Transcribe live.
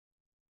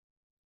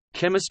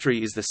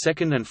Chemistry is the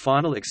second and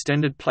final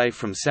extended play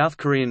from South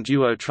Korean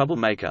duo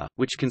Troublemaker,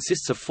 which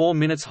consists of 4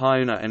 minutes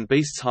Hyuna and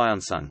Beast's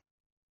Hyeonsung.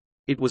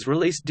 It was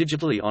released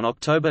digitally on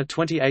October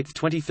 28,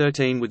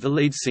 2013 with the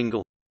lead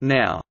single,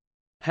 Now.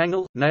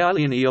 Hangul,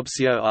 Nailian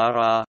Eobseo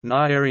RR,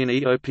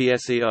 Nairian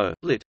Eopseo,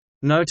 lit.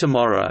 No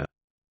Tomorrow.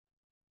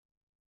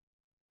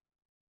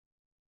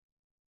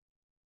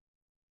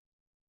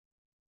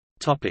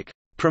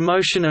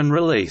 Promotion and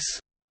release.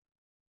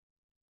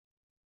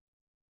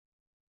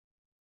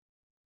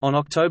 On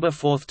October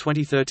 4,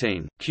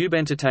 2013, Cube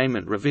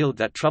Entertainment revealed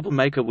that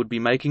Troublemaker would be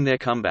making their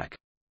comeback.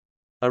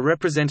 A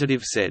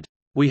representative said,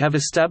 "We have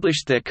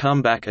established their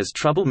comeback as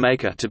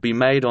Troublemaker to be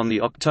made on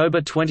the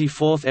October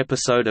 24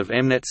 episode of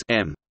Mnet's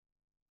M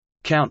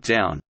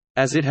Countdown.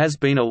 As it has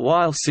been a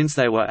while since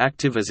they were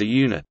active as a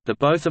unit, the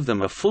both of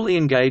them are fully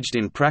engaged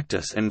in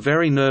practice and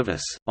very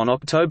nervous." On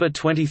October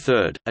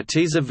 23, a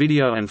teaser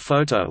video and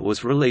photo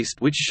was released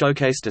which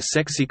showcased a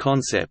sexy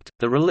concept.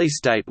 The release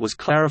date was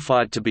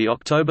clarified to be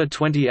October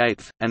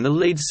 28, and the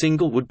lead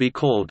single would be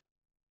called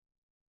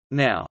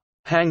Now.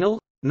 Hangul.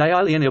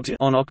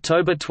 On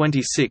October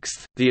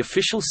 26, the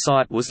official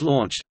site was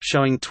launched,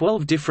 showing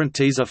 12 different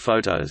teaser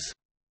photos.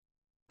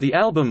 The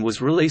album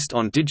was released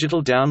on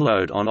digital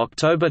download on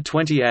October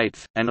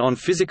 28, and on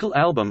physical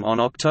album on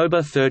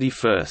October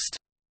 31.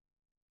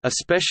 A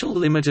special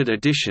limited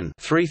edition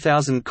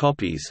 3,000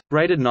 copies,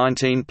 rated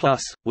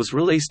 19+, was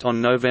released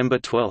on November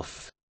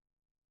 12.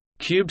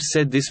 Cube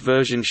said this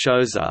version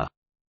shows a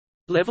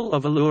level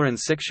of allure and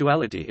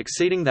sexuality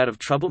exceeding that of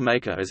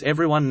Troublemaker as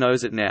everyone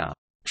knows it now.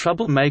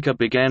 Troublemaker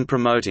began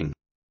promoting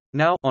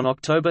Now on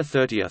October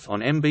 30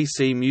 on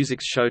MBC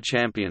Music's show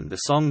Champion.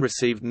 The song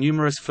received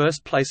numerous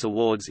first-place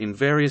awards in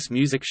various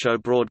music show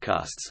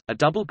broadcasts, a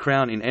double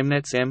crown in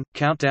Mnet's M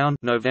Countdown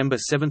November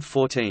 7,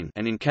 14,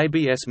 and in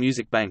KBS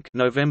Music Bank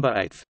November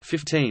 8,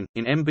 15,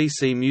 in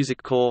MBC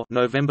Music Core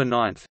November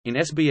 9, in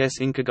SBS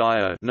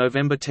Inkagayo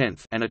November 10,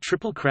 and a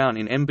triple crown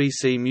in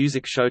MBC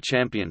Music Show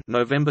Champion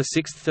November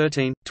 6,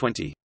 13,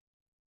 20.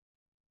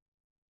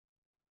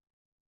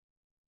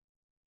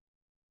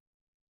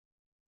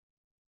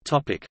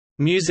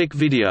 Music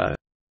video.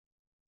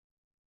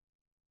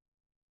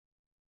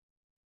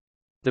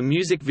 The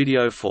music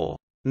video for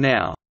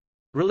Now,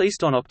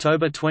 released on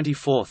October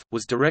 24,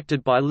 was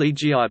directed by Lee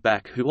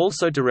Ji-bak, who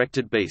also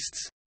directed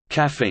Beast's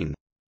Caffeine,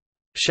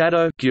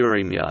 Shadow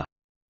Gurimya,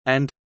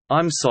 and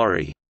I'm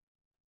Sorry.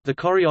 The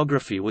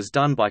choreography was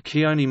done by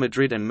Keone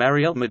Madrid and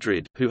Marielle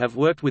Madrid, who have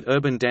worked with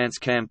Urban Dance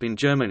Camp in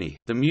Germany.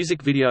 The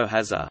music video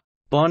has a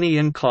Bonnie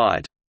and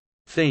Clyde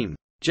theme.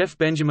 Jeff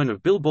Benjamin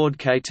of Billboard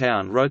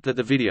K-Town wrote that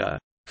the video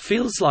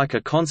feels like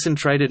a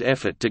concentrated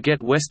effort to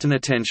get Western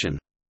attention.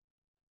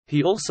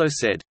 He also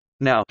said,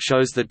 Now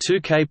shows the two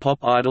K-pop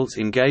idols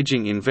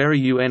engaging in very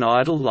UN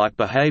idol-like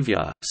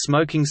behavior,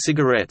 smoking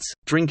cigarettes,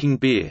 drinking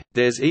beer,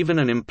 there's even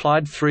an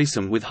implied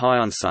threesome with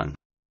Hyeonsung.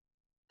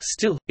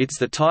 Still, it's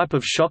the type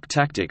of shock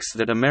tactics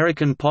that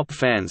American pop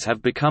fans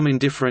have become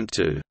indifferent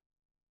to.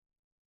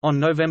 On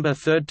November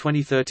 3,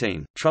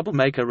 2013,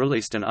 Troublemaker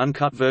released an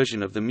uncut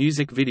version of the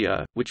music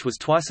video, which was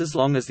twice as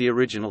long as the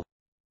original.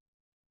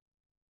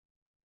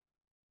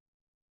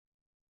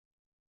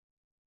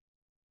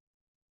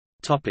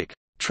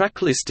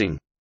 Track listing.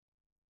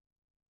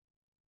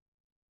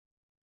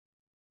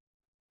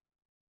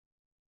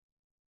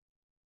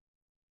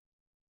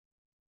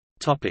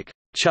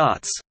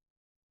 Charts.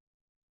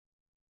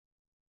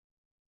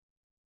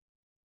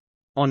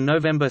 On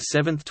November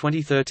 7,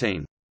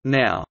 2013,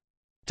 Now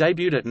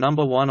debuted at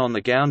number 1 on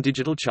the Gaon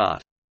digital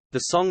chart. The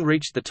song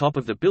reached the top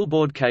of the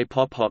Billboard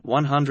K-pop Hot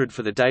 100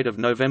 for the date of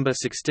November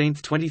 16,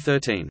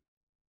 2013.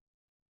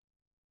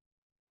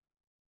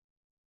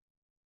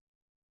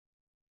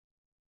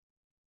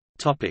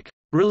 Topic: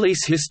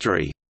 Release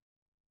history.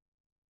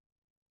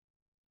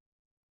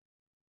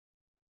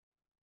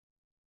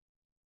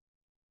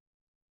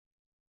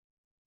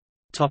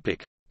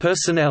 Topic: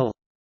 Personnel.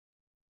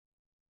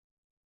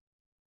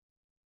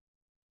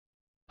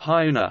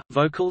 Hyuna,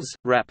 vocals,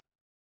 rap.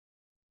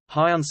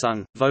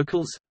 Hyeonsung,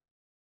 vocals.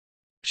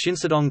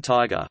 Shinsadong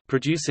Tiger,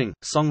 producing,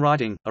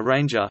 songwriting,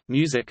 arranger,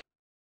 music.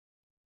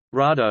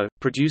 Rado,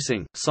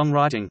 producing,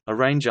 songwriting,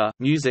 arranger,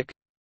 music.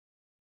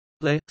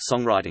 Le,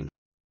 songwriting.